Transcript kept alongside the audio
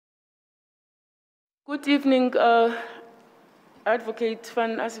Good evening, Advocate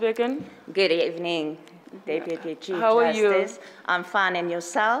van Aswegen. Good evening, Deputy Chief How are you? Justice. I'm fine, and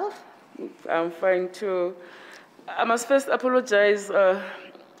yourself? I'm fine too. I must first apologize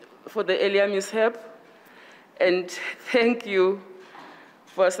for the earlier mishap and thank you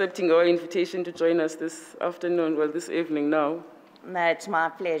for accepting our invitation to join us this afternoon, well, this evening now. No, it's my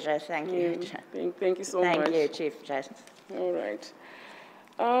pleasure. Thank you. Thank you so much. Thank you, Chief Justice. All right.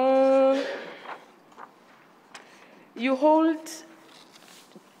 You hold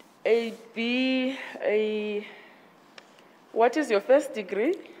what is your first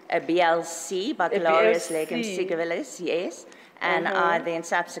degree? A BLC, Baccalaureus BLC. Legum Civilis, yes. And I then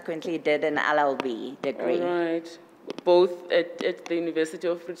subsequently did an LLB degree. All right. Both at the University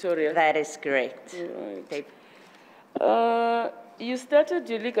of Pretoria? That is correct. All right. You started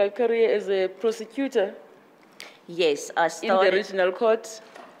your legal career as a prosecutor? Yes, I started. In the regional court?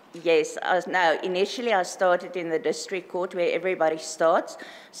 Yes, initially I started in the district court where everybody starts.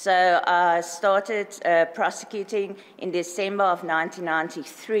 So I started prosecuting in December of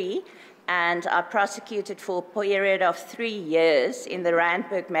 1993, and I prosecuted for a period of 3 years in the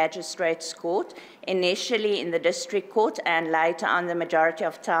Randburg Magistrates Court, initially in the district court and later on the majority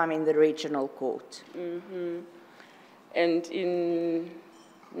of time in the regional court. Mm-hmm. And in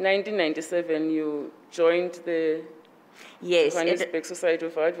 1997 you joined the Johannesburg Society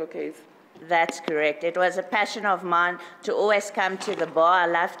of Advocates. That's correct. It was a passion of mine to always come to the bar. I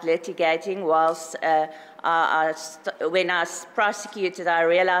loved litigating. Whilst when I was prosecuted, I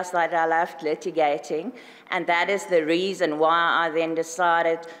realized that I loved litigating, and that is the reason why I then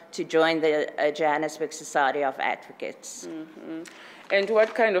decided to join the Johannesburg Society of Advocates. Mm-hmm. And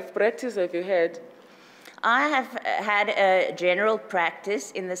what kind of practice have you had? I have had a general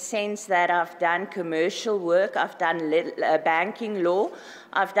practice in the sense that I've done commercial work, I've done banking law,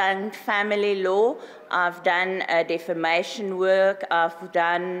 I've done family law, I've done defamation work, I've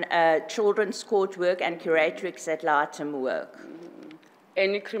done children's court work and curatrix ad litem work.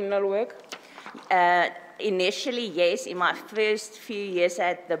 Any criminal work? Initially, yes. In my first few years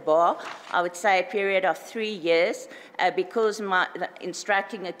at the bar, I would say a period of 3 years, because my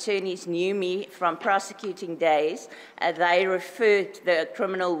instructing attorneys knew me from prosecuting days, they referred the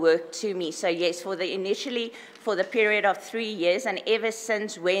criminal work to me. So yes, initially for the period of 3 years, and ever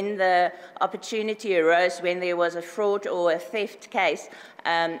since when the opportunity arose, when there was a fraud or a theft case,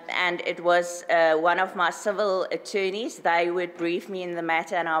 and it was one of my civil attorneys, they would brief me in the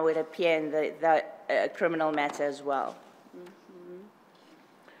matter and I would appear in the criminal matter as well. Mm-hmm.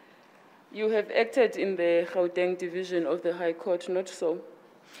 You have acted in the Gauteng division of the High Court, not so?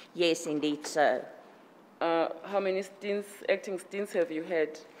 Yes, indeed so. How many acting stints have you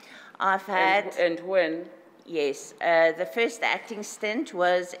had? I've had... And when? Yes, the first acting stint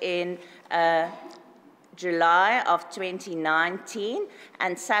was in July of 2019,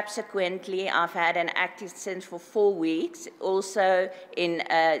 and subsequently I've had an acting stint for 4 weeks, also in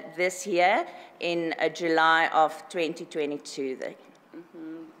this year, in July of 2022.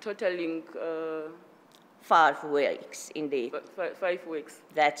 Mm-hmm. Totaling? 5 weeks, indeed. 5 weeks?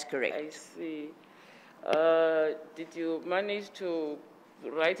 That's correct. I see. Did you manage to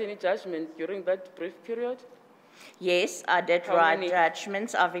write any judgment during that brief period? Yes, I did write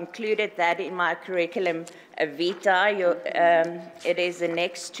judgments. I've included that in my curriculum vitae. It is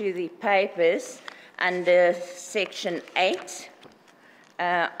next to the papers under section 8.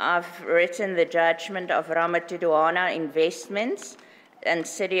 I've written the judgment of Ramatuduana Investments and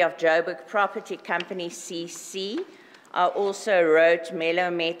City of Joburg Property Company, CC. I also wrote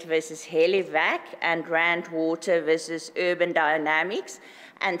Melomet versus Helivac and Rand Water versus Urban Dynamics.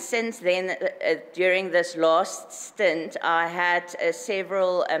 And since then, during this last stint, I had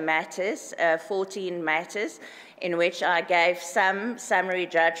several matters, 14 matters, in which I gave some summary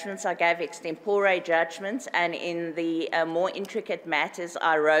judgments, I gave extempore judgments, and in the more intricate matters,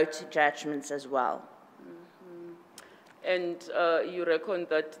 I wrote judgments as well. Mm-hmm. And you reckon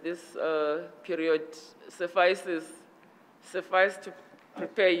that this period sufficed to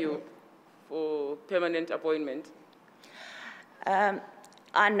prepare you for permanent appointment?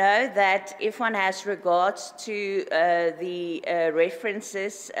 I know that if one has regards to the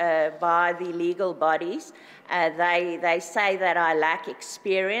references by the legal bodies, they say that I lack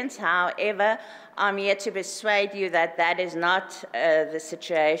experience. However, I'm here to persuade you that that is not the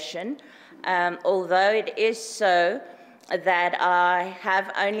situation. Although it is so, that I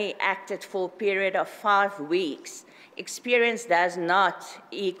have only acted for a period of 5 weeks. Experience does not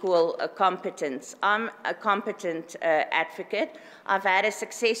equal competence. I'm a competent advocate. I've had a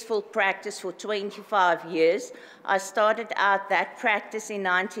successful practice for 25 years. I started out that practice in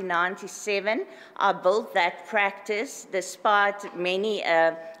 1997. I built that practice despite many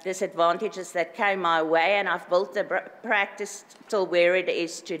disadvantages that came my way, and I've built the practice till where it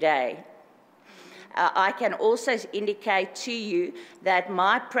is today. I can also indicate to you that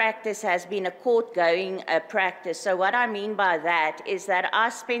my practice has been a court-going practice. So what I mean by that is that I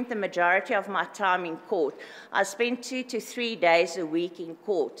spent the majority of my time in court. I spent 2 to 3 days a week in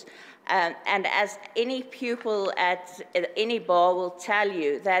court. And as any pupil at any bar will tell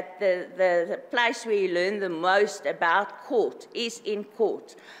you, that the place where you learn the most about court is in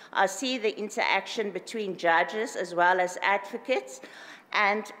court. I see the interaction between judges as well as advocates.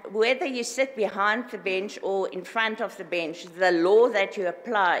 And whether you sit behind the bench or in front of the bench, the law that you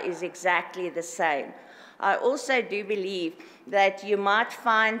apply is exactly the same. I also do believe that you might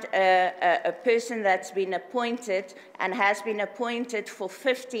find a person that's been appointed and has been appointed for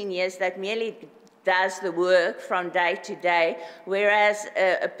 15 years that merely does the work from day to day, whereas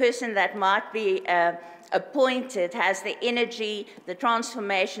a person that might be appointed has the energy, the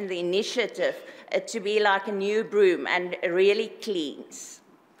transformation, the initiative to be like a new broom and really cleans.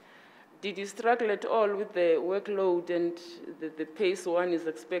 Did you struggle at all with the workload and the pace one is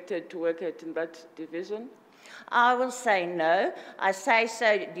expected to work at in that division? I will say no. I say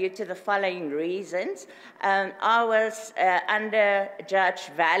so due to the following reasons. I was under Judge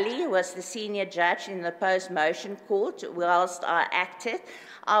Valley, who was the senior judge in the post-motion court whilst I acted.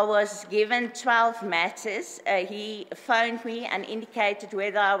 I was given 12 matters. He phoned me and indicated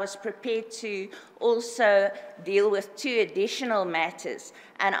whether I was prepared to also deal with 2 additional matters.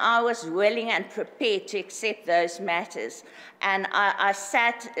 And I was willing and prepared to accept those matters. And I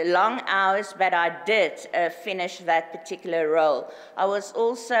sat long hours, but I did finish that particular role. I was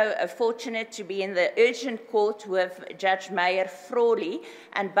also fortunate to be in the urgent court with Judge Meyer Frawley,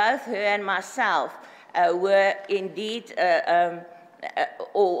 and both her and myself were indeed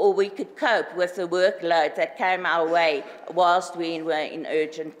or we could cope with the workload that came our way whilst we were in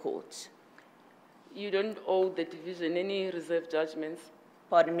urgent courts. You don't owe the division any reserve judgments?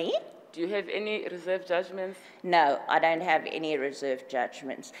 Pardon me? Do you have any reserve judgments? No, I don't have any reserve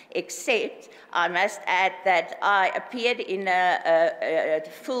judgments, except I must add that I appeared in a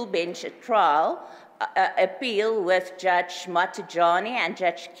full bench trial appeal with Judge Matujani and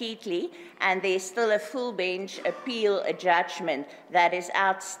Judge Keatley, and there's still a full bench appeal judgment that is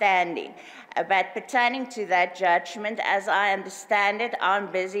outstanding. But pertaining to that judgment, as I understand it,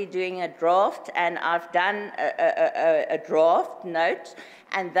 I'm busy doing a draft, and I've done a draft note,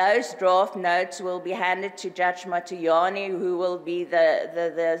 and those draft notes will be handed to Judge Matujani, who will be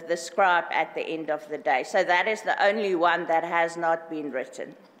the scribe at the end of the day. So that is the only one that has not been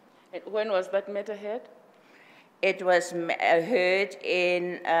written. And when was that matter heard? It was heard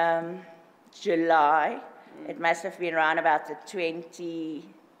in July. It must have been around about the 22nd.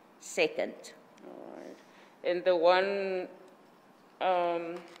 All right. And the one,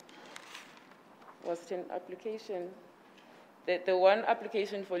 was it an application? The one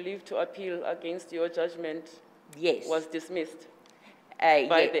application for leave to appeal against your judgment, yes, was dismissed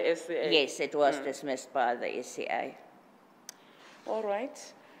by the SCA? Yes, it was dismissed by the SCA. All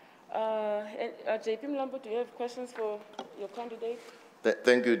right. JP Mlambo, do you have questions for your candidate?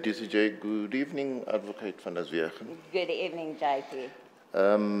 Thank you, DCJ. Good evening, Advocate van Aswegen. Good evening, JP.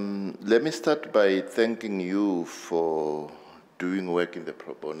 Let me start by thanking you for doing work in the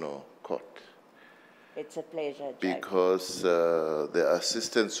pro bono court. It's a pleasure, JP. Because the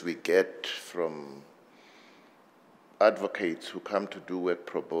assistance we get from advocates who come to do work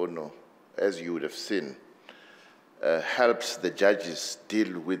pro bono, as you would have seen, helps the judges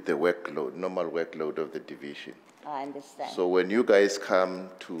deal with the workload, normal workload of the division. I understand. So when you guys come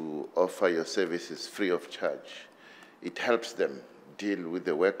to offer your services free of charge, it helps them deal with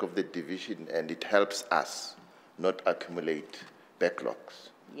the work of the division, and it helps us not accumulate backlogs.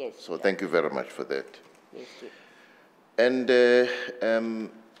 Yes. So thank you very much for that. Yes, sir. And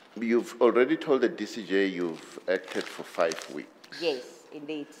you've already told the DCJ you've acted for 5 weeks. Yes,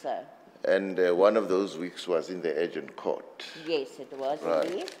 indeed, sir. And one of those weeks was in the urgent court. Yes, it was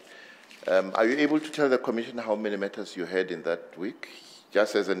indeed. Are you able to tell the Commission how many matters you had in that week,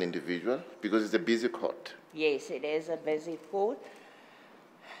 just as an individual? Because it's a busy court. Yes, it is a busy court.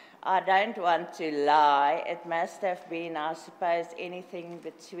 I don't want to lie. It must have been, I suppose, anything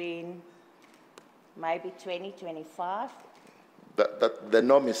between maybe 20, 25. The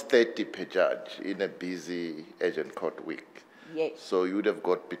norm is 30 per judge in a busy agent court week. Yes. So you would have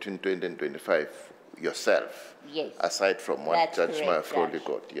got between 20 and 25 yourself. Yes. Aside from what That's Judge correct, Mafroli Judge.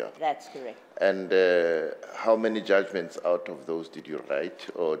 got, yeah. That's correct. And how many judgments out of those did you write,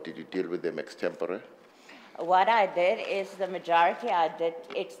 or did you deal with them extempore? What I did is the majority I did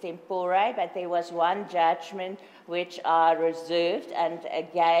extempore, but there was one judgment which I reserved and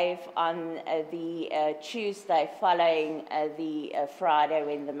gave on the Tuesday following the Friday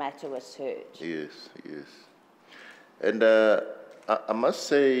when the matter was heard. Yes, yes. And I must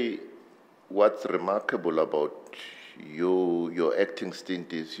say, what's remarkable about your acting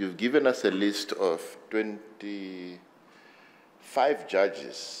stint is you've given us a list of 25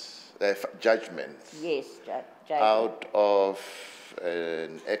 judgments. Yes, Judge. Out of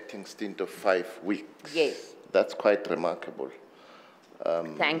an acting stint of 5 weeks. Yes. That's quite remarkable.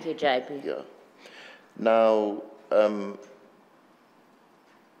 Thank you, JP. Yeah. Now,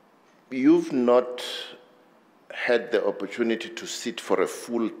 you've not had the opportunity to sit for a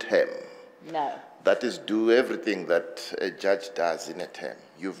full term. No. That is, do everything that a judge does in a term.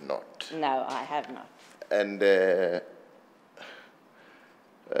 You've not. No, I have not. And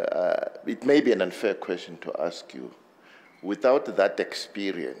it may be an unfair question to ask you. Without that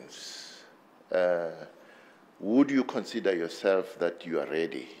experience, would you consider yourself that you are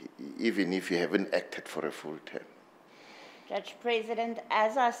ready, even if you haven't acted for a full term? Judge President,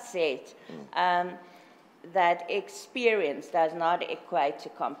 as I said, that experience does not equate to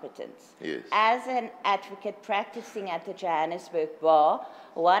competence. Yes. As an advocate practicing at the Johannesburg Bar,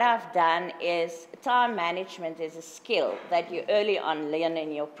 what I've done is time management is a skill that you early on learn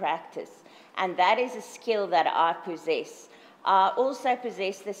in your practice, and that is a skill that I possess. I also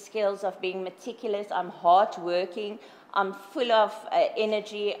possess the skills of being meticulous. I'm hardworking. I'm full of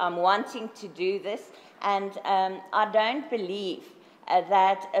energy. I'm wanting to do this, and I don't believe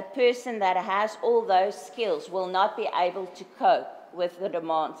that a person that has all those skills will not be able to cope with the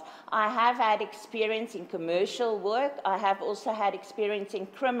demands. I have had experience in commercial work. I have also had experience in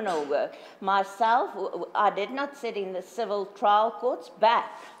criminal work. Myself, I did not sit in the civil trial courts, but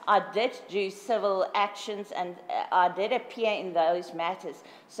I did do civil actions and I did appear in those matters.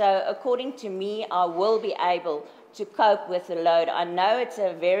 So according to me, I will be able to cope with the load. I know it's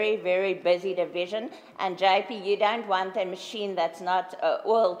a very, very busy division, and JP, you don't want a machine that's not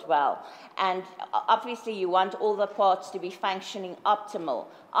oiled well. And obviously you want all the parts to be functioning optimal.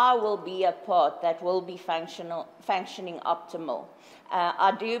 I will be a part that will be functioning optimal.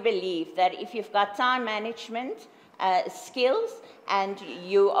 I do believe that if you've got time management skills and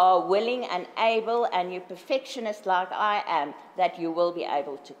you are willing and able and you're perfectionist like I am, that you will be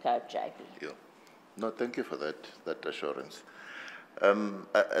able to cope, JP. Yeah. No, thank you for that assurance. And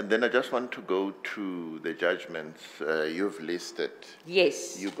then I just want to go to the judgments you've listed.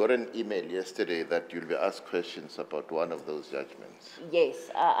 Yes. You got an email yesterday that you'll be asked questions about one of those judgments. Yes,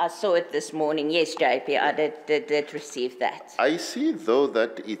 I saw it this morning. Yes, JP, I did receive that. I see, though,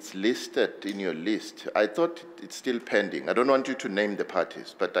 that it's listed in your list. I thought it's still pending. I don't want you to name the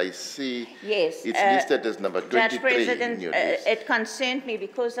parties, but I see yes, it's listed as number 23 Judge President, in your list. It concerned me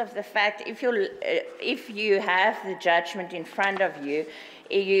because of the fact if you have the judgment in front of you,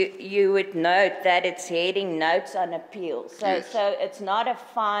 you would note that it's heading notes on appeal. So, yes. So it's not a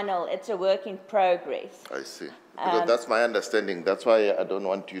final, it's a work in progress. I see. Because that's my understanding. That's why I don't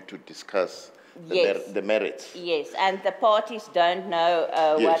want you to discuss the merits. Yes, and the parties don't know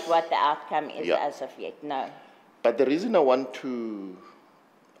yes. what the outcome is Yeah. as of yet, no. But the reason I want to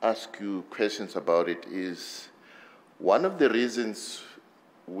ask you questions about it is one of the reasons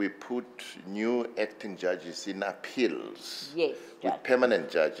we put new acting judges in appeals Yes, with Judge. permanent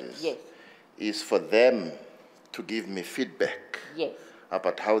judges Yes. is for them to give me feedback Yes,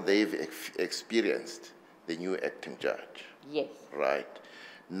 about how they've experienced the new acting judge. yes. Right.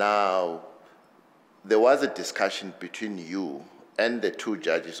 Now, there was a discussion between you and the two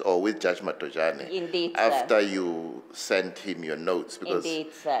judges, or with Judge Matojane, Indeed, sir. after you sent him your notes. Because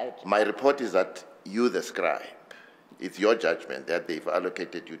Indeed, so. my report is that you, the scribe, it's your judgment that they've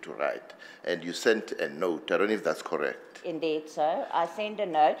allocated you to write, and you sent a note. I don't know if that's correct. Indeed, so. I sent a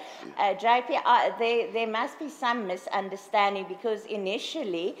note. JP, there must be some misunderstanding because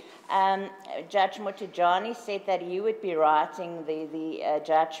initially Judge Motujani said that he would be writing the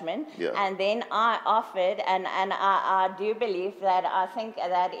judgment, Yeah. and then I offered, and I do believe that I think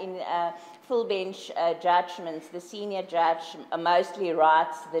that in full bench judgments, the senior judge mostly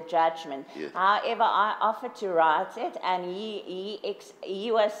writes the judgment. Yes. However, I offered to write it, and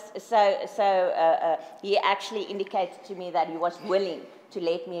he was he actually indicated to me that he was willing to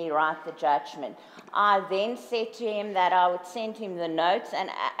let me write the judgment. I then said to him that I would send him the notes, and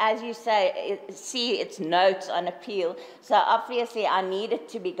as you say, it's notes on appeal, so obviously I needed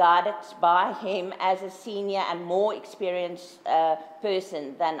to be guided by him as a senior and more experienced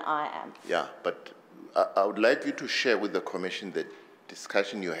person than I am. Yeah, but I would like you to share with the Commission the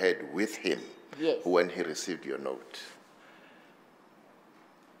discussion you had with him when he received your note.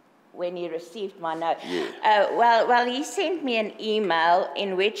 When he received my note. Yeah. Well, he sent me an email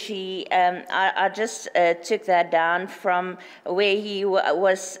in which he, I just took that down from where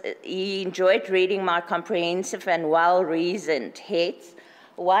he enjoyed reading my comprehensive and well-reasoned heads.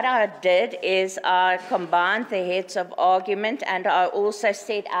 What I did is I combined the heads of argument, and I also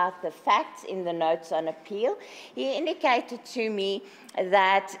set out the facts in the notes on appeal. He indicated to me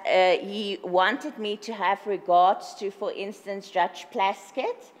that he wanted me to have regards to, for instance, Judge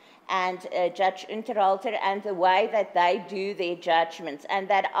Plaskett and Judge Unterhalter and the way that they do their judgments, and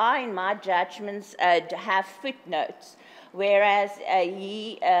that I, in my judgments, have footnotes, whereas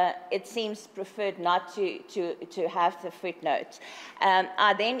he, it seems, preferred not to have the footnotes.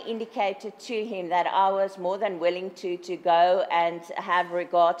 I then indicated to him that I was more than willing to go and have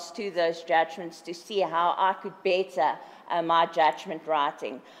regards to those judgments to see how I could better my judgment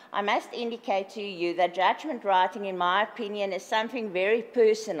writing. I must indicate to you that judgment writing, in my opinion, is something very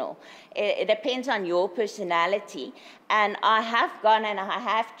personal. It depends on your personality. And I have gone and I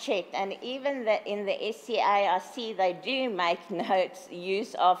have checked, and even in the SCA, I see they do make notes,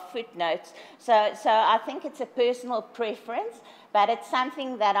 use of footnotes. So I think it's a personal preference, but it's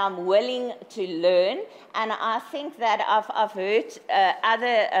something that I'm willing to learn. And I think that I've heard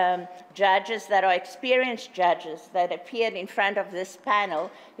other judges that are experienced judges that appeared in front of this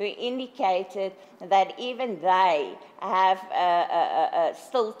panel who indicated that even they have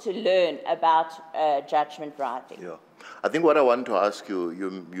still to learn about judgment writing. Yeah. I think what I want to ask you,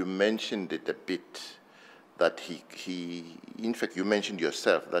 you mentioned it a bit, that in fact, you mentioned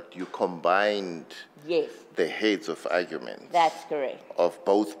yourself that you combined the heads of argument. That's correct. Of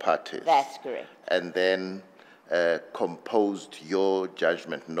both parties. That's correct. And then composed your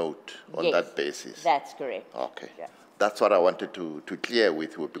judgment note on that basis. That's correct. Okay. Yeah. That's what I wanted to clear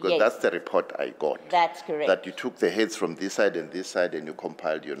with you, because that's the report I got. That's correct. That you took the heads from this side and you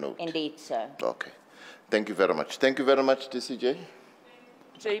compiled your note. Indeed, sir. Okay. Thank you very much. Thank you very much, DCJ.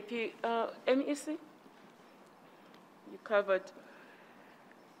 JP, MEC, you covered.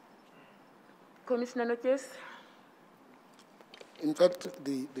 Commissioner Nokes? In fact,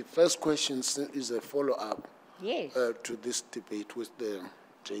 the first question is a follow-up to this debate with the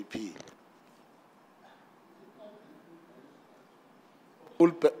JP.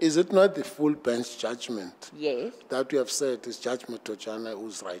 Is it not the full bench judgment that you have said is Judge Motojana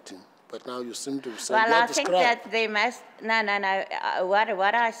who's writing? But now you seem to say, well, I think that they must, no.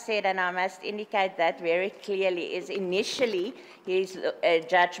 What I said, and I must indicate that very clearly, is initially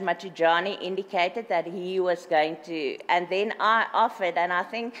Judge Matujani indicated that he was going to, and then I offered, and I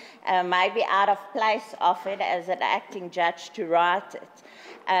think maybe out of place offered as an acting judge to write it.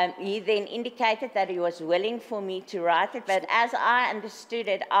 He then indicated that he was willing for me to write it, but as I understood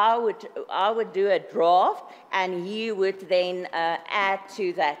it, I would do a draft, and he would then add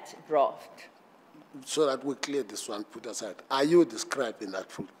to that draft. So that we clear this one, put aside. Are you described in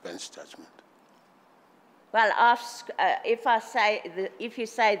that full bench judgment? Well, if you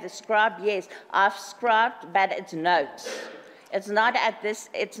say the scribe, yes, I've scribed, but it's notes. It's not at this.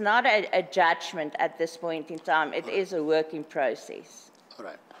 It's not a judgment at this point in time. It is a working process. All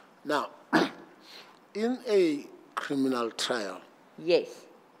right. Now, in a criminal trial,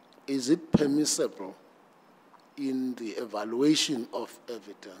 is it permissible in the evaluation of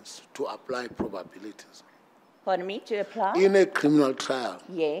evidence to apply probabilities? Pardon me, to apply? In a criminal trial,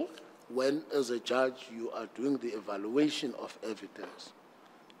 when as a judge you are doing the evaluation of evidence,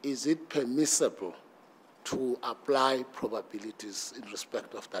 is it permissible to apply probabilities in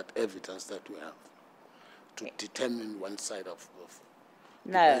respect of that evidence that we have to determine one side of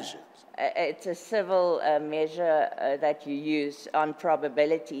no, it's a civil measure that you use on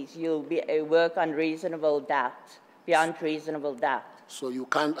probabilities. You'll work on reasonable doubt, beyond reasonable doubt. So you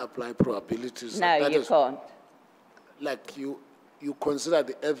can't apply probabilities? No, you can't. Like you consider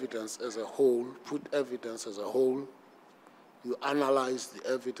the evidence as a whole, put evidence as a whole, you analyze the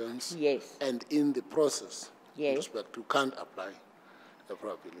evidence, and in the process, in respect, you can't apply the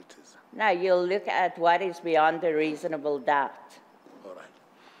probabilities. No, you'll look at what is beyond a reasonable doubt. All right.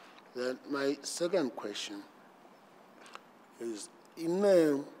 Then my second question is, in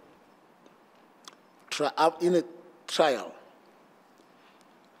a trial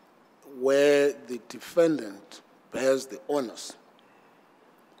where the defendant bears the onus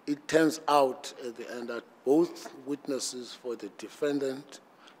it turns out at the end that both witnesses for the defendant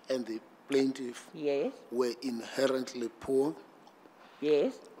and the plaintiff Yes. were inherently poor,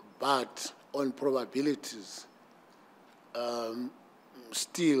 Yes. but on probabilities,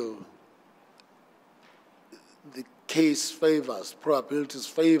 still the case favors, probabilities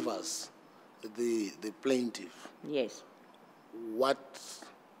favors the plaintiff. Yes. What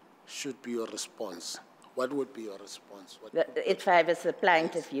should be your response? What would be your response? It favors the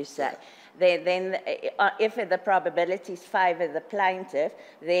plaintiff, you say. Then if the probabilities favor the plaintiff,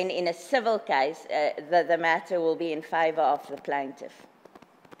 then in a civil case, the matter will be in favor of the plaintiff.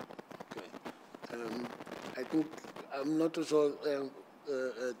 Okay. I think, I'm not too sure,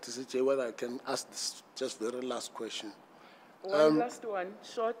 TCJ, whether I can ask this just very last question. One last one,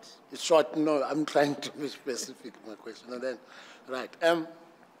 short. Short, no, I'm trying to be specific in my question. And then, right.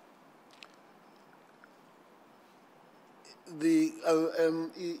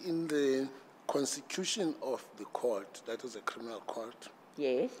 In the constitution of the court, that is a criminal court,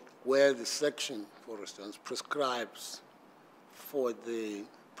 Yes. where the section, for instance, prescribes for the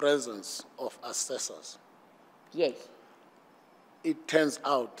presence of assessors, Yes. it turns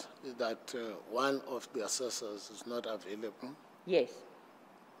out that one of the assessors is not available. Yes.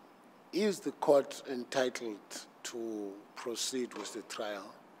 Is the court entitled to proceed with the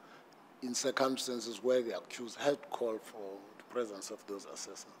trial in circumstances where the accused had called for the presence of those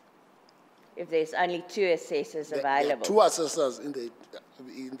assessors? If there's only two assessors There are available. two assessors in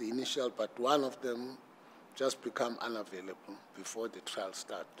the initial, but one of them just become unavailable before the trial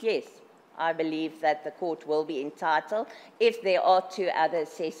starts. Yes. I believe that the court will be entitled if there are two other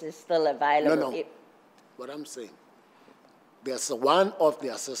assessors still available. No, no. What I'm saying, there's one of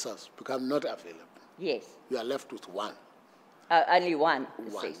the assessors become not available. Yes. You are left with one. Only one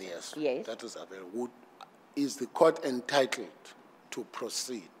One, assessor. yes. Yes. That is available. Is the court entitled to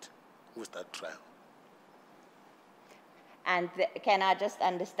proceed with that trial? And can I just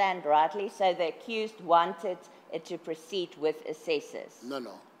understand rightly? So the accused wanted to proceed with assessors. No,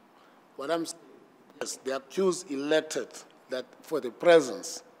 no. What I'm saying is the accused elected that for the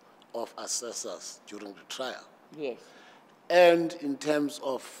presence of assessors during the trial. Yes. And in terms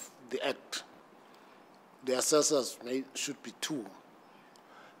of the act, the assessors should be two.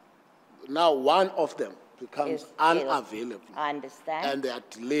 Now one of them becomes Is unavailable. I understand. And there are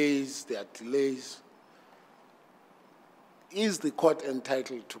delays. Is the court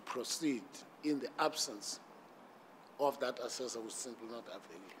entitled to proceed in the absence of that assessor who is simply not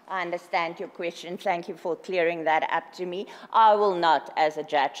available? I understand your question. Thank you for clearing that up to me. I will not, as a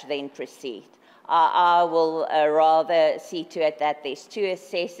judge, then proceed. I will rather see to it that there's two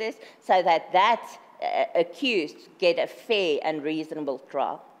assessors so that accused get a fair and reasonable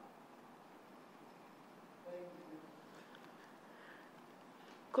trial.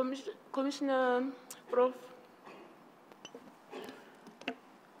 Commissioner, Prof.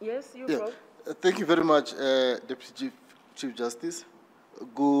 Yes, you, Yeah. Prof. Thank you very much, Deputy Chief Justice.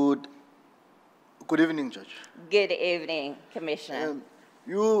 Good evening, Judge. Good evening, Commissioner.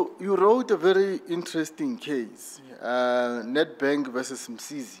 You wrote a very interesting case, Nedbank versus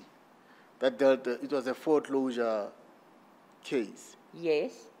Msizi, that dealt, it was a foreclosure case.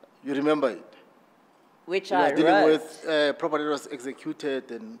 Yes. You remember it? Which It I was dealing wrote. with property that was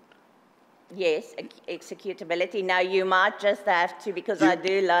executed and... Yes, executability. Now, you might just have to, because I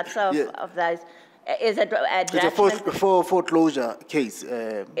do lots of those. Is it a judgment? It's a foreclosure case.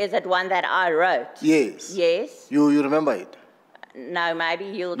 Is it one that I wrote? Yes. Yes. You remember it? No, maybe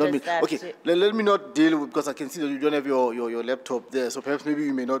you'll just have okay, to. let me not deal with, because I can see that you don't have your laptop there, so perhaps maybe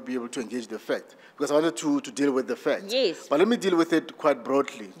you may not be able to engage the fact, because I wanted to deal with the fact. Yes. But let me deal with it quite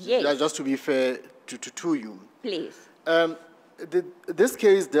broadly, Yes. just to be fair to you. Please. This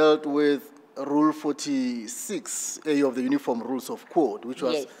case dealt with Rule 46A of the Uniform Rules of Court, which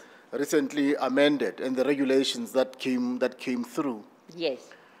was Yes. recently amended, and the regulations that came through. Yes.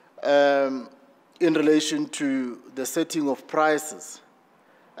 In relation to the setting of prices,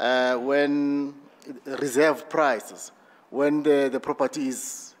 when reserved prices, when the property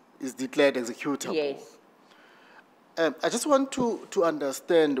is declared executable. Yes. I just want to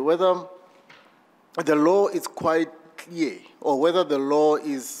understand whether the law is quite clear, or whether the law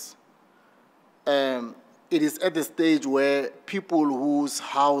is, it is at the stage where people whose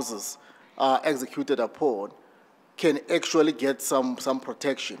houses are executed upon can actually get some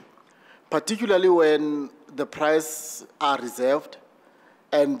protection, particularly when the prices are reserved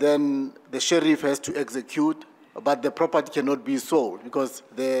and then the sheriff has to execute, but the property cannot be sold because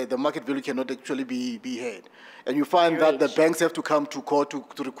the market value cannot actually be had. And you find that the banks have to come to court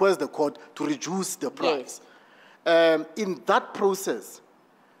to request the court to reduce the price. Yes. In that process,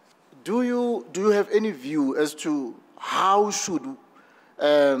 do you have any view as to how should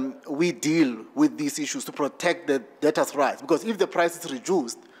we deal with these issues to protect the debtors' rights? Because if the price is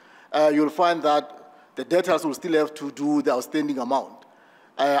reduced, you'll find that the debtors will still have to do the outstanding amount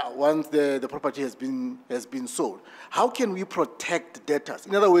once the property has been sold. How can we protect debtors?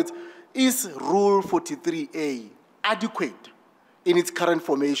 In other words, is Rule 43A adequate in its current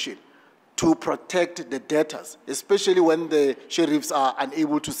formation to protect the debtors, especially when the sheriffs are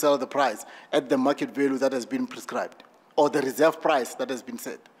unable to sell the price at the market value that has been prescribed, or the reserve price that has been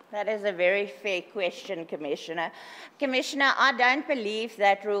set? That is a very fair question, Commissioner. Commissioner, I don't believe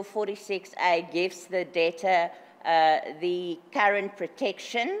that Rule 46A gives the debtor the current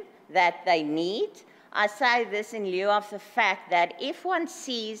protection that they need. I say this in lieu of the fact that if one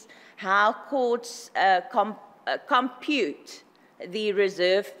sees how courts compute the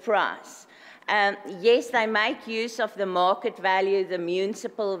reserve price, yes, they make use of the market value, the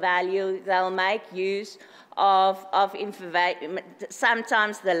municipal value, they'll make use of information,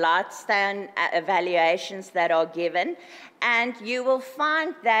 sometimes the Lightstone evaluations that are given, and you will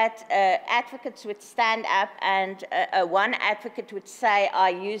find that advocates would stand up and one advocate would say, I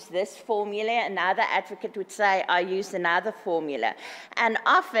use this formula, another advocate would say, I use another formula. And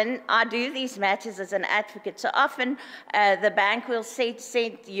often, I do these matters as an advocate, so often the bank will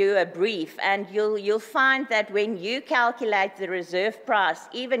send you a brief, and you'll find that when you calculate the reserve price,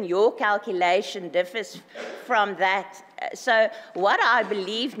 even your calculation differs from that. So what I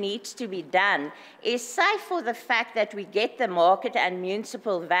believe needs to be done is, say for the fact that we get the market and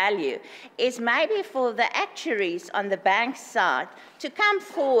municipal value, is maybe for the actuaries on the bank side to come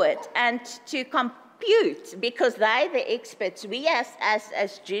forward and to compute, because they're the experts. We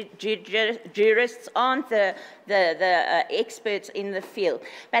as jurists aren't the experts in the field,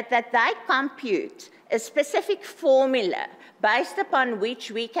 but that they compute a specific formula based upon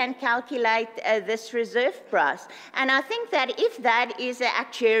which we can calculate this reserve price. And I think that if that is an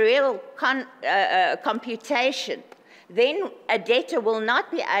actuarial computation, then a debtor will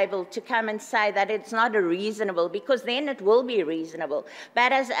not be able to come and say that it's not reasonable, because then it will be reasonable.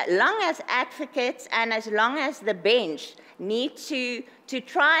 But as long as advocates and as long as the bench need to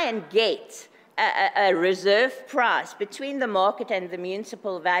try and get a reserve price between the market and the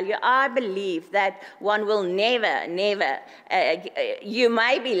municipal value, I believe that one will never, you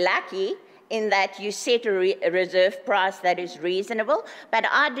may be lucky in that you set a reserve price that is reasonable, but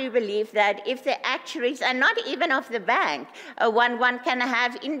I do believe that if the actuaries, and not even of the bank, one can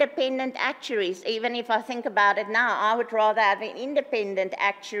have independent actuaries. Even if I think about it now, I would rather have an independent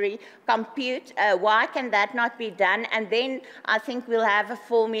actuary compute. Why can that not be done? And then I think we'll have a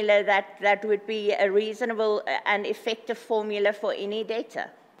formula that would be a reasonable and effective formula for any debtor.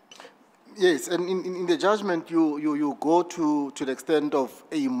 Yes, and in the judgment, you go to the extent of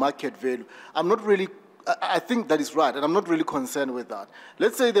a market value. I'm not really, I think that is right, and I'm not really concerned with that.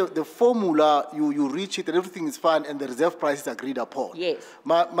 Let's say the formula, you reach it and everything is fine and the reserve price is agreed upon. Yes.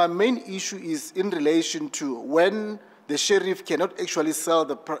 My main issue is in relation to when the sheriff cannot actually sell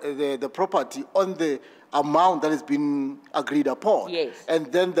the property on the amount that has been agreed upon. Yes.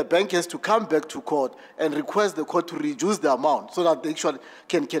 And then the bank has to come back to court and request the court to reduce the amount so that they actually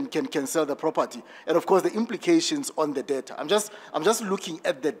can sell the property. And of course, the implications on the debtor. I'm just looking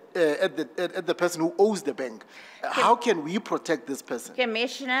at the person who owes the bank. How can we protect this person?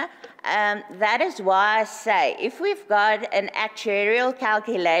 Commissioner, that is why I say, if we've got an actuarial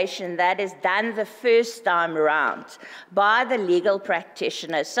calculation that is done the first time around by the legal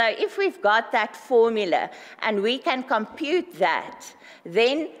practitioner, so if we've got that formula and we can compute that,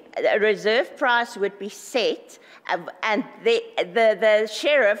 then a reserve price would be set, and the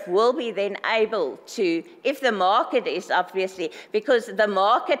sheriff will be then able to, if the market is obviously, because the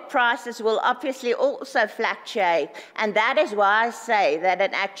market prices will obviously also fluctuate, and that is why I say that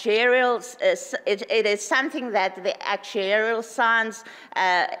an actuarial, it is something that the actuarial science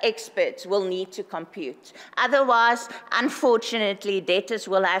experts will need to compute. Otherwise, unfortunately, debtors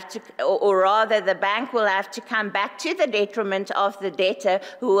will have to, or rather the bank will have to come back to the detriment of the debtor,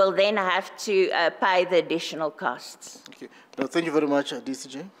 who will then have to pay the additional costs. Okay. No, thank you very much,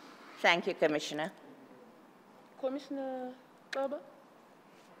 DCJ. Thank you, Commissioner. Commissioner Baba?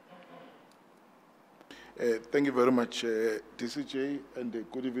 Thank you very much, DCJ, and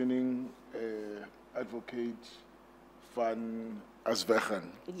good evening, Advocate Van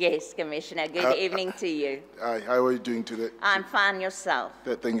Aswegen. Yes, Commissioner. Good evening to you. Hi, how are you doing today? I'm fine, yourself.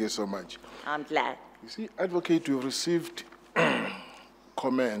 Thank you so much. I'm glad. You see, Advocate, we've received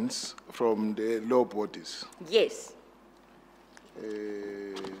comments from the law bodies. Yes.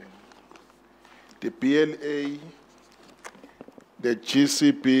 The PLA, the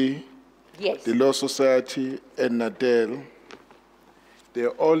GCP, Yes. the Law Society, and NADEL, they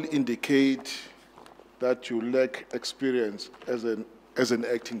all indicate that you lack experience as an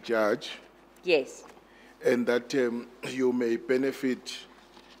acting judge. Yes. And that you may benefit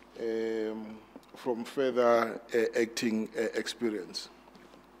from further acting experience,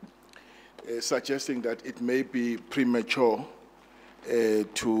 suggesting that it may be premature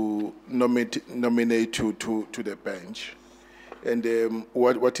to nominate you to the bench. And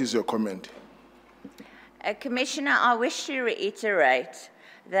what is your comment? Commissioner, I wish to reiterate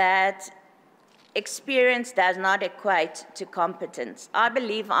that experience does not equate to competence. I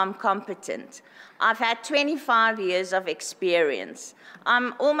believe I'm competent. I've had 25 years of experience.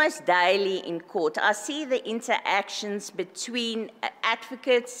 I'm almost daily in court. I see the interactions between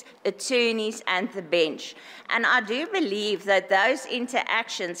advocates, attorneys, and the bench. And I do believe that those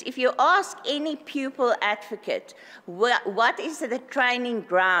interactions, if you ask any pupil advocate, what is the training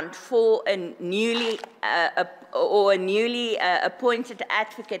ground for a newly appointed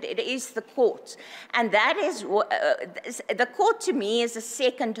advocate, it is the court. And that is, the court to me is a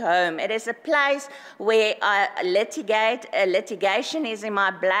second home. It is a place where I litigate, litigation is in my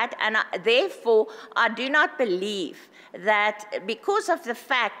blood, and therefore I do not believe that because of the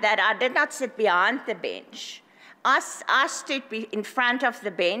fact that I did not sit behind the bench, I stood in front of the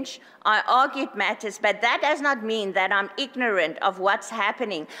bench, I argued matters, but that does not mean that I'm ignorant of what's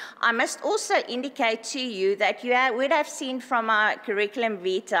happening. I must also indicate to you that you would have seen from our curriculum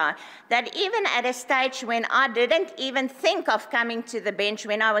vitae that even at a stage when I didn't even think of coming to the bench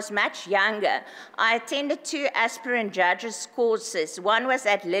when I was much younger, I attended 2 aspirant judges courses. One was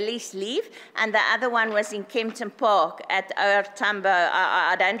at Lily's Leaf and the other one was in Kempton Park at OR Tambo.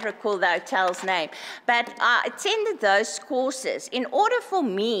 I don't recall the hotel's name, but I attended those courses in order for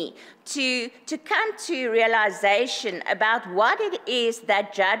me to come to realization about what it is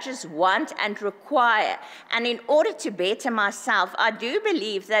that judges want and require. And in order to better myself, I do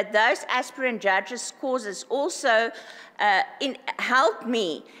believe that those aspirant judges courses also helped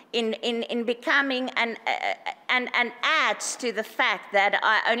me in becoming and adds to the fact that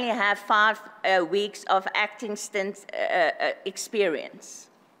I only have 5 weeks of acting stint experience.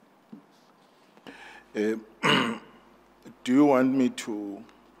 Do you want me to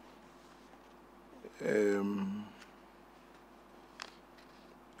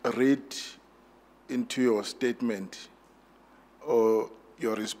read into your statement or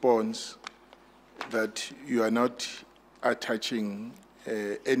your response that you are not attaching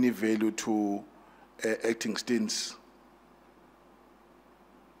any value to acting stints?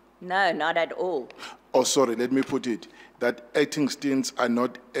 No, not at all. Oh, sorry, let me put it, that acting stints are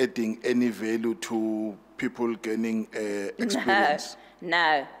not adding any value to people gaining experience.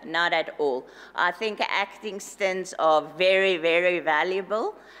 No, not at all. I think acting stints are very, very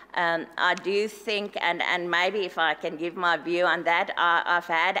valuable. I do think, and maybe if I can give my view on that, I've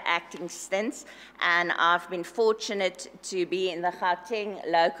had acting stints, and I've been fortunate to be in the Gauteng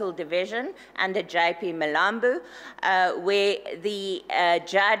local division under JP Malambu, where the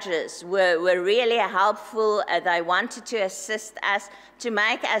judges were really helpful. They wanted to assist us to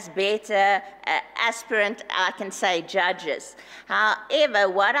make us better aspirant, I can say, judges. However,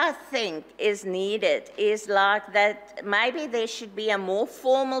 what I think is needed is like that maybe there should be a more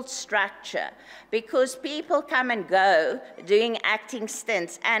formal structure, because people come and go doing acting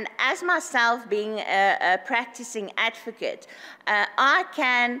stints. And as myself being a practicing advocate, I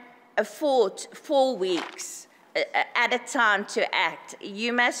can afford 4 weeks at a time to act.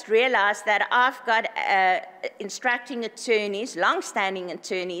 You must realize that I've got instructing attorneys, long-standing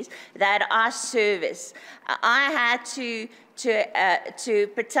attorneys that I service. I had to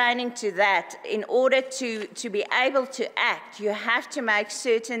pertaining to that, in order to be able to act, you have to make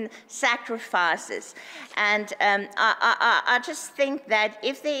certain sacrifices. And I just think that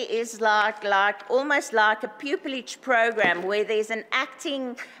if there is almost like a pupillage program where there's an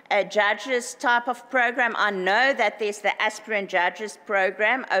acting judges type of program. I know that there's the aspirant judges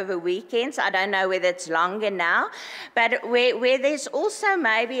program over weekends. I don't know whether it's longer now, but where there's also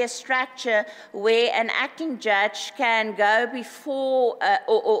maybe a structure where an acting judge can go before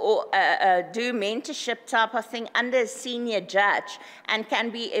or do mentorship type of thing under a senior judge and can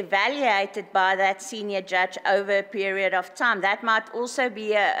be evaluated by that senior judge over a period of time. That might also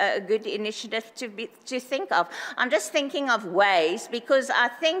be a good initiative to think of. I'm just thinking of ways, because I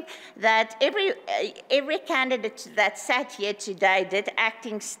think that every candidate that sat here today did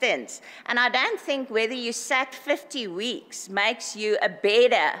acting stints, and I don't think whether you sat 50 weeks makes you a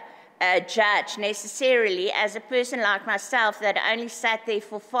better judge necessarily as a person like myself that only sat there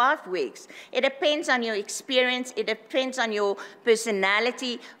for 5 weeks. It depends on your experience, it depends on your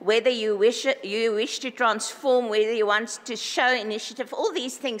personality, whether you wish to transform, whether you want to show initiative. All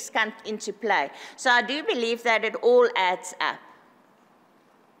these things come into play. So I do believe that it all adds up.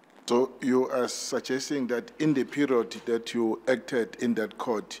 So you are suggesting that in the period that you acted in that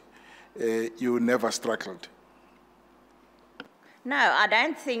court, you never struggled? No, I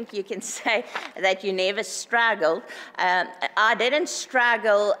don't think you can say that you never struggled. I didn't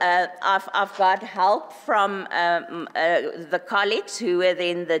struggle. I've got help from the colleagues who were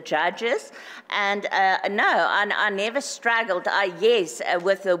then the judges. And no, I never struggled. Yes,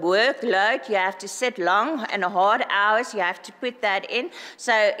 with the workload, you have to sit long and hard hours. You have to put that in.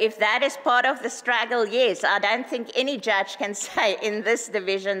 So if that is part of the struggle, yes, I don't think any judge can say in this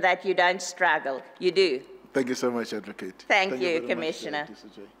division that you don't struggle. You do. Thank you so much, Advocate. Thank you, Commissioner.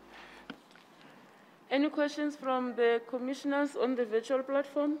 Any questions from the commissioners on the virtual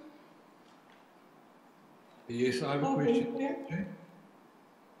platform? Yes, I have a question.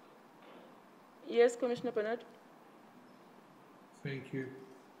 Yes, Commissioner Bernard. Thank you.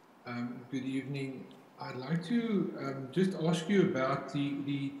 Good evening. I'd like to just ask you about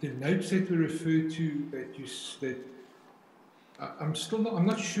the notes that were referred to I'm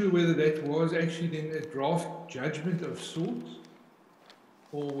not sure whether that was actually then a draft judgment of sorts,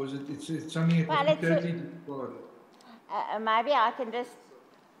 or was it's something that was totally discarded? Maybe I can just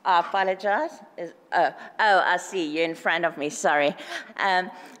apologize. I see you in front of me. Sorry.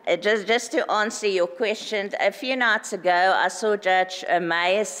 Just to answer your question, a few nights ago, I saw Judge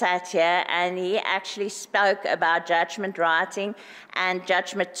Meyer sat here, and he actually spoke about judgment writing, and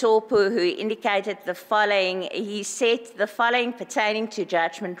Judge Matopu, who indicated the following, he said the following pertaining to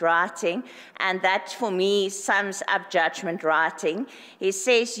judgment writing, and that for me sums up judgment writing. He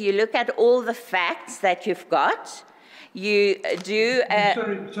says you look at all the facts that you've got. You do.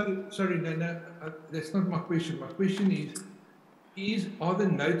 Sorry, no, that's not my question. My question are the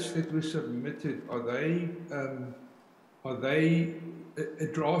notes that were submitted, are they a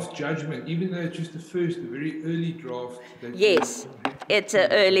draft judgment, even though it's just the very early draft? Yes, it's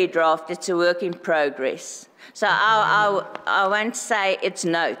an early draft. It's a work in progress. So I won't say it's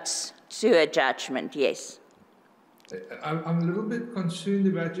notes to a judgment. Yes. I'm a little bit concerned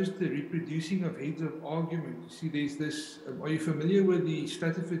about just the reproducing of heads of argument. You see, there's this, are you familiar with the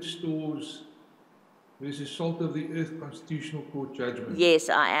Stafford Stores versus Salt of the Earth Constitutional Court judgment? Yes,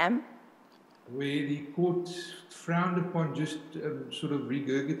 I am. Where the court frowned upon just sort of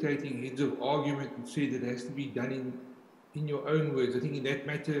regurgitating heads of argument and said it has to be done in your own words. I think in that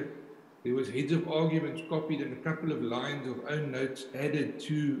matter, there was heads of arguments copied and a couple of lines of own notes added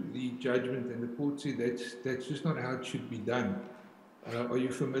to the judgment, and the court said that's just not how it should be done. Are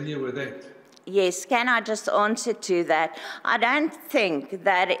you familiar with that? Yes, can I just answer to that? I don't think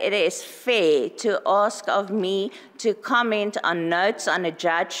that it is fair to ask of me to comment on notes on a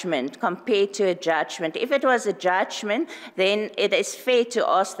judgment compared to a judgment. If it was a judgment, then it is fair to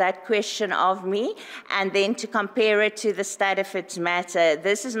ask that question of me and then to compare it to the state of its matter.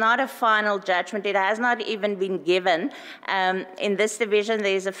 This is not a final judgment. It has not even been given. In this division,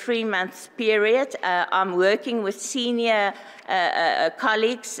 there's a 3-month period. I'm working with senior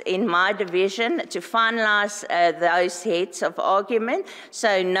colleagues in my division to finalize those heads of argument.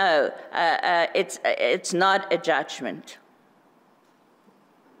 So no, it's not a judgment.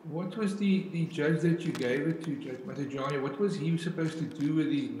 What was the judge that you gave it to, Judge Matajani? What was he supposed to do with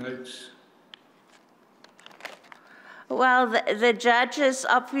these notes? Well, the judges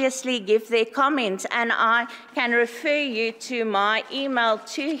obviously give their comments, and I can refer you to my email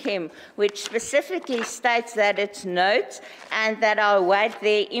to him, which specifically states that it's notes and that I await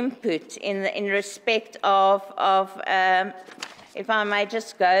their input in respect of if I may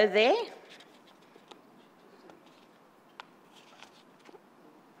just go there.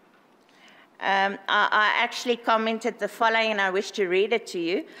 I actually commented the following, and I wish to read it to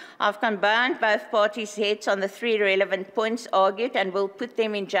you. I've combined both parties' heads on the 3 relevant points argued and will put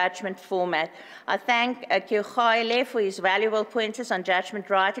them in judgment format. I thank Kyogaile for his valuable pointers on judgment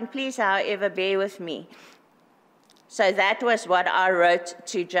writing. Please, however, bear with me. So that was what I wrote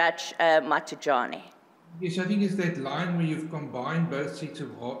to Judge Matajani. Yes, I think it's that line where you've combined both sets of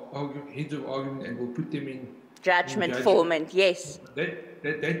heads of argument and will put them in judgment format, yes.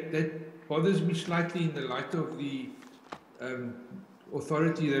 That bothers me slightly in the light of the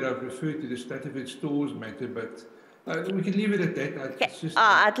authority that I've referred to, the Stafford Stores matter, but We can leave it at that.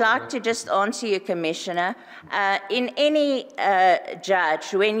 I'd like to just answer you, Commissioner. In any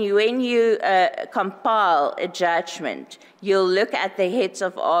judge, when you compile a judgment, you'll look at the heads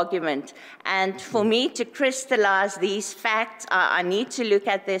of argument. And for me to crystallize these facts, I need to look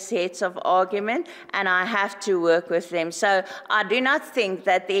at these heads of argument, and I have to work with them. So I do not think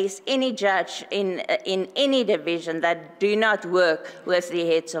that there's any judge in any division that do not work with the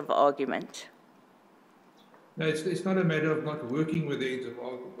heads of argument. No, it's not a matter of not working with the heads of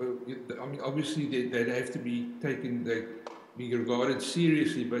argument. I mean, obviously, they have to be taken, they be regarded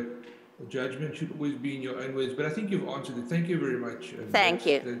seriously, but the judgment should always be in your own words. But I think you've answered it. Thank you very much. Thank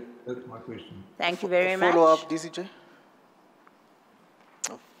you. That's my question. Thank you very much. Follow-up, DCJ?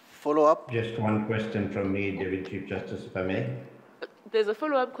 Follow-up? Just one question from me, Deputy Chief Justice, if I may. There's a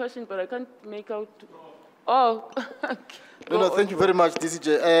follow-up question, but I can't make out. Oh. No, thank you very much,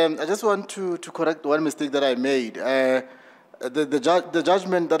 DCJ. I just want to correct one mistake that I made. The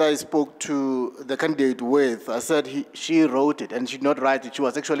judgment that I spoke to the candidate with, I said she wrote it, and she did not write it. She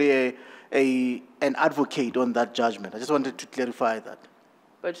was actually an advocate on that judgment. I just wanted to clarify that.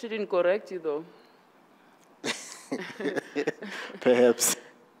 But she didn't correct you, though. Perhaps.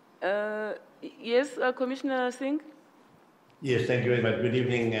 Yes, Commissioner Singh? Yes, thank you very much. Good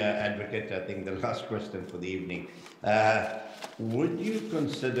evening, Advocate. I think the last question for the evening. Would you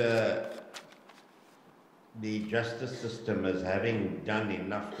consider the justice system as having done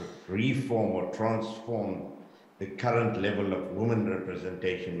enough to reform or transform the current level of women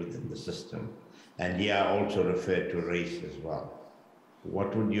representation within the system? And here I also refer to race as well.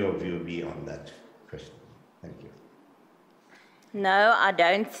 What would your view be on that question? Thank you. No, I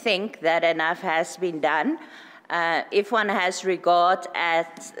don't think that enough has been done. If one has regard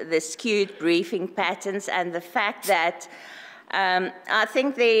at the skewed briefing patterns and the fact that I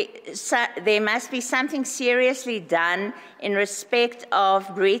think there must be something seriously done in respect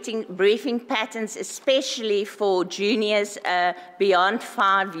of briefing patterns, especially for juniors beyond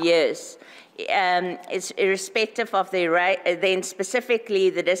 5 years. It's irrespective of then specifically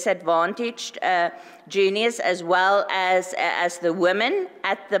the disadvantaged juniors as well as the women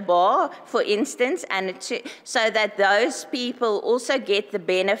at the bar, for instance, and so that those people also get the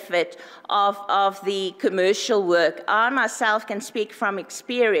benefit of the commercial work. I myself can speak from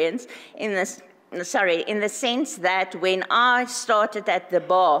experience in this. In the sense that when I started at the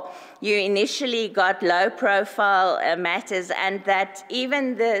bar, you initially got low-profile matters, and that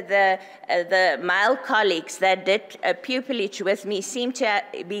even the male colleagues that did pupillage with me seemed to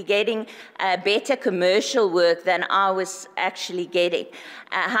be getting better commercial work than I was actually getting.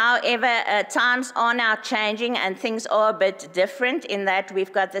 However, times are now changing, and things are a bit different in that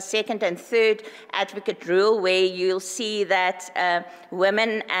we've got the second and third advocate rule, where you'll see that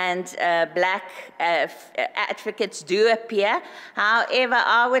women and black advocates do appear. However,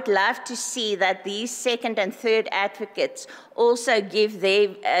 I would love to see that these second and third advocates also give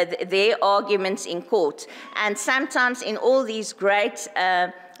their arguments in court. And sometimes in all these great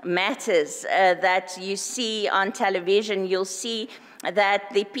matters that you see on television, you'll see that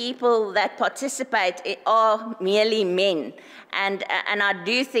the people that participate are merely men. And I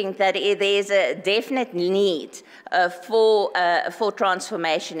do think that there's a definite need for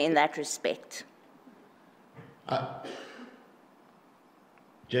transformation in that respect.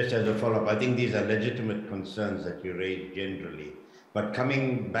 Just as a follow-up, I think these are legitimate concerns that you raise generally. But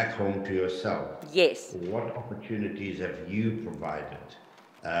coming back home to yourself, yes, what opportunities have you provided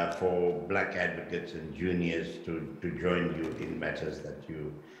for black advocates and juniors to join you in matters that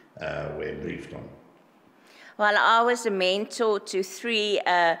you were briefed on? Well, I was a mentor to 3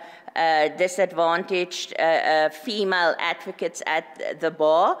 disadvantaged female advocates at the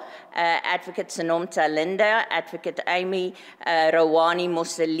bar, Advocate Sanomta Linda, Advocate Amy Rawani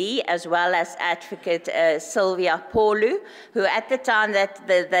Mosali, as well as Advocate Sylvia Polu, who at the time that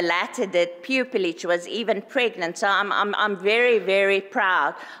the latter did pupillage was even pregnant. So I'm very, very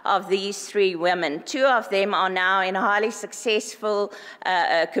proud of these 3 women. 2 of them are now in highly successful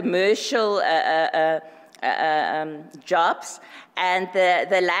commercial jobs, and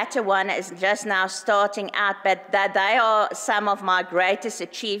the latter one is just now starting out, but they are some of my greatest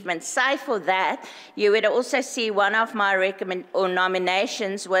achievements. Save for that, you would also see one of my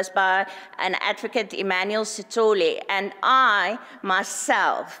nominations was by an advocate, Emmanuel Sitole, and I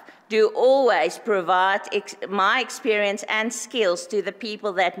myself do always provide my experience and skills to the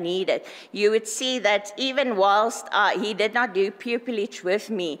people that need it. You would see that even whilst he did not do pupillage with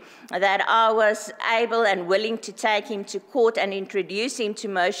me, that I was able and willing to take him to court and introduce him to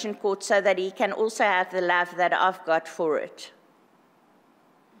motion court so that he can also have the love that I've got for it.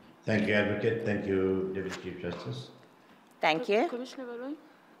 Thank you, Advocate. Thank you, Deputy Chief Justice. Thank you. Commissioner Baloyi?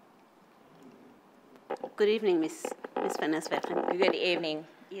 Good evening, Ms. Van Aswegen. Good evening.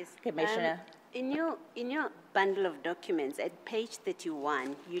 Yes, Commissioner. In your bundle of documents, at page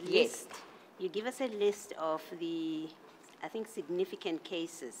 31, you Yes. you give us a list of the, I think, significant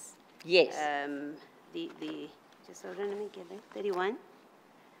cases. Yes. Just hold on, let me get there, 31.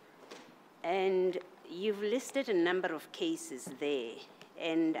 And you've listed a number of cases there,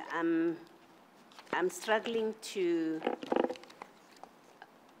 and I'm struggling to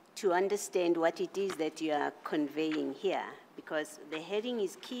understand what it is that you are conveying here, because the heading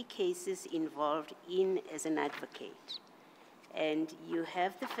is key cases involved in as an advocate. And you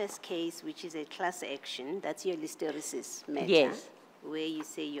have the first case, which is a class action, that's your listeriosis matter, Yes. where you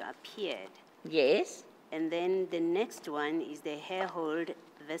say you appeared. Yes. And then the next one is the Harehold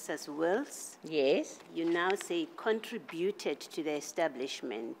versus Wills. Yes. You now say contributed to the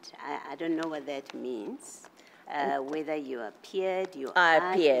establishment. I don't know what that means. Whether you appeared, I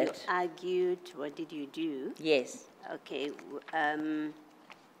appeared. You argued, what did you do? Yes. Okay.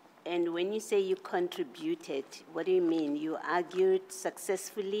 And when you say you contributed, what do you mean? You argued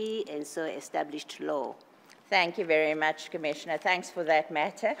successfully and so established law. Thank you very much, Commissioner. Thanks for that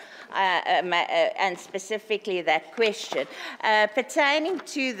matter, and specifically that question. Pertaining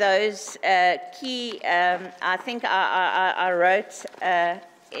to those key, I think I wrote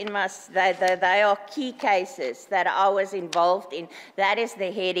in my, they are key cases that I was involved in. That is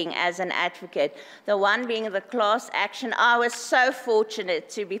the heading as an advocate. The one being the class action. I was so fortunate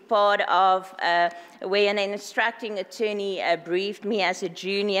to be part of where an instructing attorney briefed me as a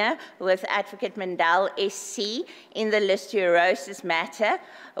junior with Advocate Mandel SC in the listeriosis matter,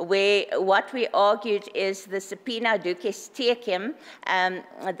 where what we argued is the subpoena duces tecum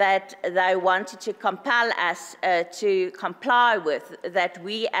that they wanted to compel us to comply with, that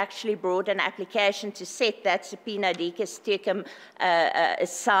we actually brought an application to set that subpoena duces tecum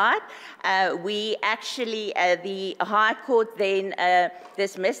aside. We actually, the High Court then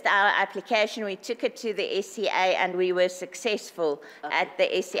dismissed our application. We took it to the SCA and we were successful at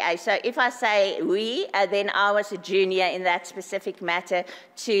the SCA. So if I say we, then I was a junior in that specific matter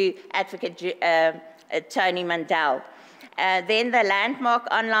to Advocate Tony Mandel. Then the landmark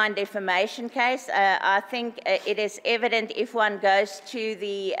online defamation case, I think it is evident if one goes to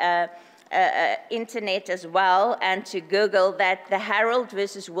the internet as well and to Google that the Harold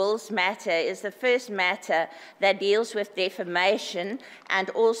versus Wills matter is the first matter that deals with defamation and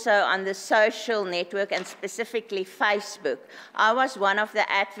also on the social network and specifically Facebook. I was one of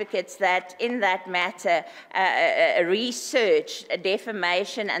the advocates that in that matter researched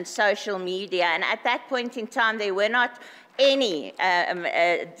defamation and social media, and at that point in time there were not any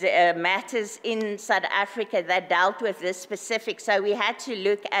matters in South Africa that dealt with this specific. So we had to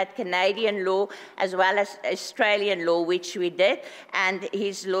look at Canadian law as well as Australian law, which we did. And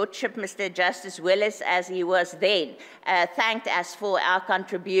His Lordship, Mr. Justice Willis, as he was then, thanked us for our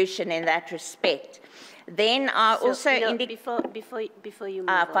contribution in that respect. Then I also before you move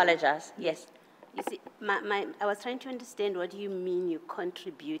I apologize. On. Yes. You see, I was trying to understand what do you mean you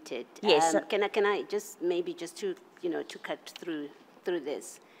contributed. Yes. Can I just maybe just to to cut through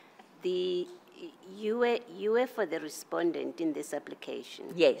this, you were for the respondent in this application.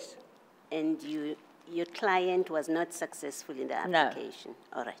 Yes. And your client was not successful in the application.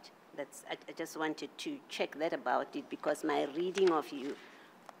 No. All right. I just wanted to check that about it, because my reading of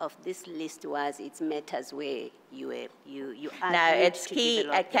this list was it's matters where you no, it's key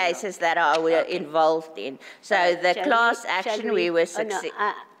cases that I were involved in. So the class action we were successful.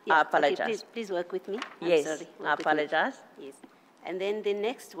 Yeah, I apologize. Okay, please work with me. Yes, I'm sorry. I apologize. Yes. And then the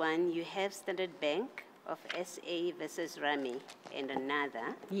next one, you have Standard Bank of SA versus Rami and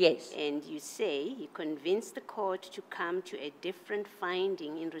another. Yes. And you say you convinced the court to come to a different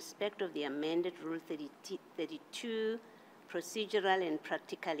finding in respect of the amended Rule 32 procedural and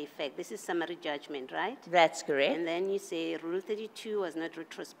practical effect. This is summary judgment, right? That's correct. And then you say Rule 32 was not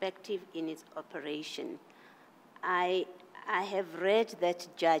retrospective in its operation. I have read that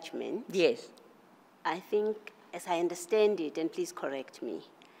judgment. Yes. I think, as I understand it, and please correct me,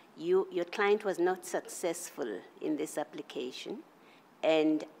 your client was not successful in this application,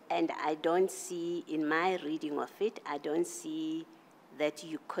 and I don't see, in my reading of it, I don't see that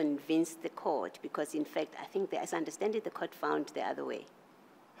you convinced the court, because in fact, I think, as I understand it, the court found the other way.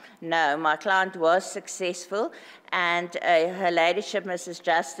 No, my client was successful, and Her Ladyship, Mrs.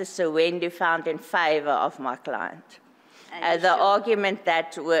 Justice Sawendu, found in favor of my client. The argument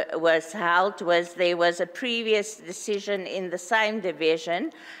that was held was there was a previous decision in the same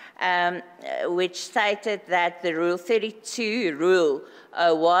division which stated that the Rule 32 rule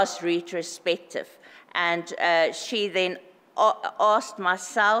was retrospective. And she then asked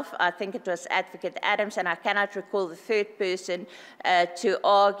myself, I think it was Advocate Adams, and I cannot recall the third person, to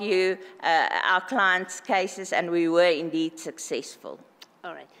argue our clients' cases, and we were indeed successful.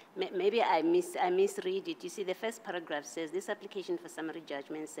 All right. Maybe I misread it. You see, the first paragraph says, this application for summary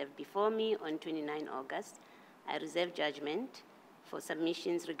judgment served before me on 29 August. I reserve judgment for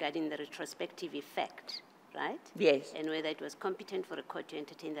submissions regarding the retrospective effect, right? Yes. And whether it was competent for a court to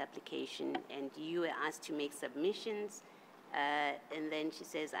entertain the application, and you were asked to make submissions, and then she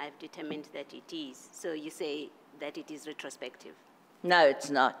says, I've determined that it is. So you say that it is retrospective? No, it's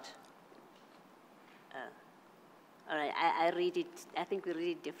not. All right, I read it, I think we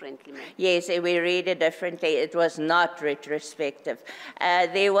read it differently, ma'am. Yes, we read it differently. It was not retrospective.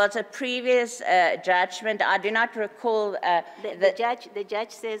 There was a previous judgment. I do not recall. The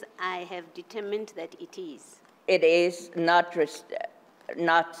judge says, I have determined that it is. It is not,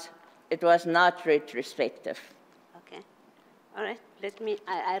 it was not retrospective. Okay. All right,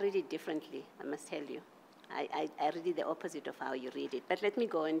 I read it differently, I must tell you. I read it the opposite of how you read it. But let me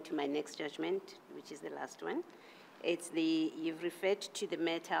go on to my next judgment, which is the last one. It's you've referred to the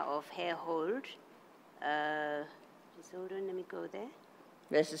matter of Hairhold. Just hold on, let me go there.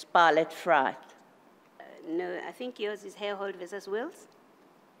 This is Pilot Fright. No, I think yours is Hairhold versus Wills.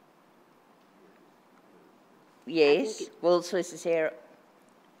 Yes, Wills versus Herald.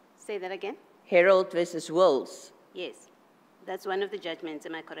 Say that again? Herald versus Wills. Yes, that's one of the judgments,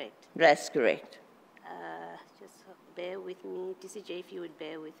 am I correct? That's correct. Just bear with me, TCJ, if you would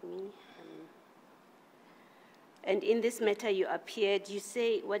bear with me. And in this matter, you appeared. You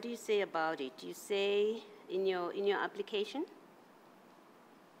say, what do you say about it? You say in your application.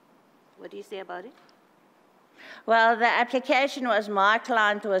 What do you say about it? Well, the application was my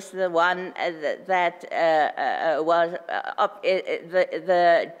client was the one that was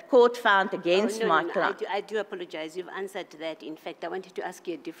the court found against my client. I do apologize. You've answered that. In fact, I wanted to ask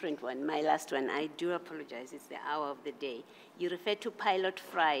you a different one. My last one. I do apologize. It's the hour of the day. You referred to Pilot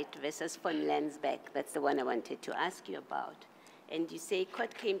Fright versus von Landsbeck. That's the one I wanted to ask you about. And you say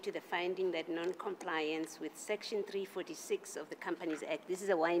court came to the finding that non-compliance with Section 346 of the Companies Act. This is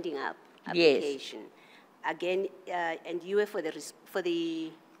a winding up application. Yes. Again, and you were for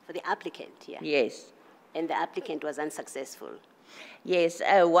the applicant, yeah? Yes. And the applicant was unsuccessful. Yes,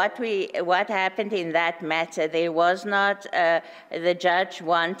 what happened in that matter, there was not, the judge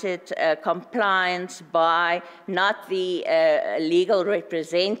wanted compliance by not the legal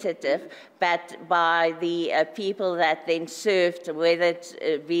representative, but by the people that then served, whether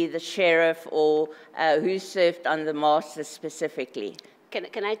it be the sheriff or who served on the master specifically.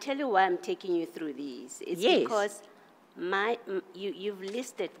 Can I tell you why I'm taking you through these? It's yes. Because you've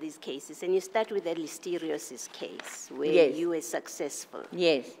listed these cases, and you start with the listeriosis case, where yes. you were successful.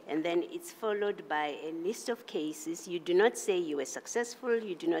 Yes. And then it's followed by a list of cases. You do not say you were successful.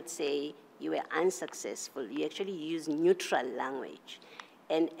 You do not say you were unsuccessful. You actually use neutral language.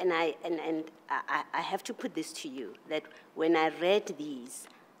 And I have to put this to you, that when I read these,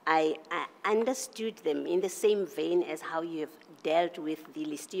 I understood them in the same vein as how you have dealt with the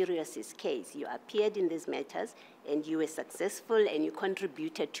listeriosis case. You appeared in these matters, and you were successful, and you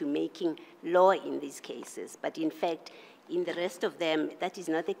contributed to making law in these cases. But in fact, in the rest of them, that is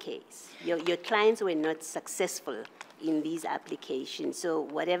not the case. Your clients were not successful in these applications. So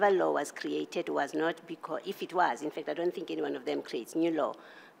whatever law was created was not because, if it was, in fact, I don't think any one of them creates new law,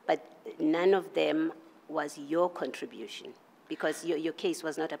 but none of them was your contribution, because your case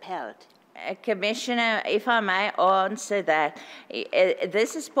was not upheld. Commissioner, if I may answer that,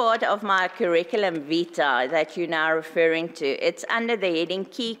 this is part of my curriculum vitae that you're now referring to. It's under the heading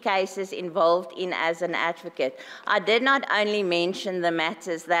Key Cases Involved in as an Advocate. I did not only mention the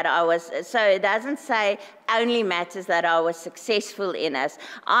matters that I was, so it doesn't say only matters that I was successful in as.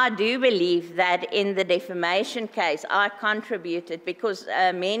 I do believe that in the defamation case, I contributed because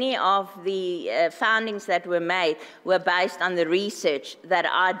many of the findings that were made were based on the research that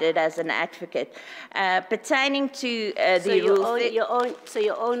I did as an advocate. Pertaining to so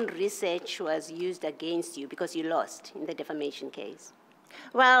your own research was used against you because you lost in the defamation case?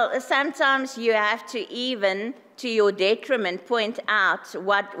 Well, sometimes you have to even, to your detriment, point out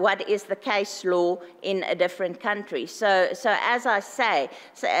what is the case law in a different country. So as I say,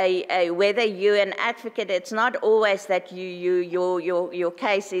 whether you're an advocate, it's not always that your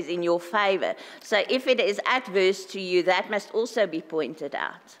case is in your favor. So if it is adverse to you, that must also be pointed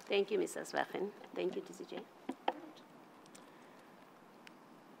out. Thank you, Ms. Aswegen. Thank you, TCJ.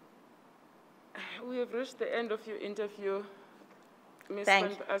 We have reached the end of your interview. Ms.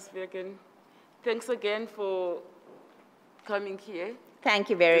 van Aswegen, thanks again for coming here. Thank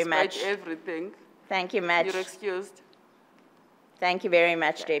you very much. Despite everything. Thank you much. You're excused. Thank you very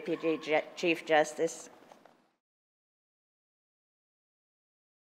much, Deputy Chief Justice.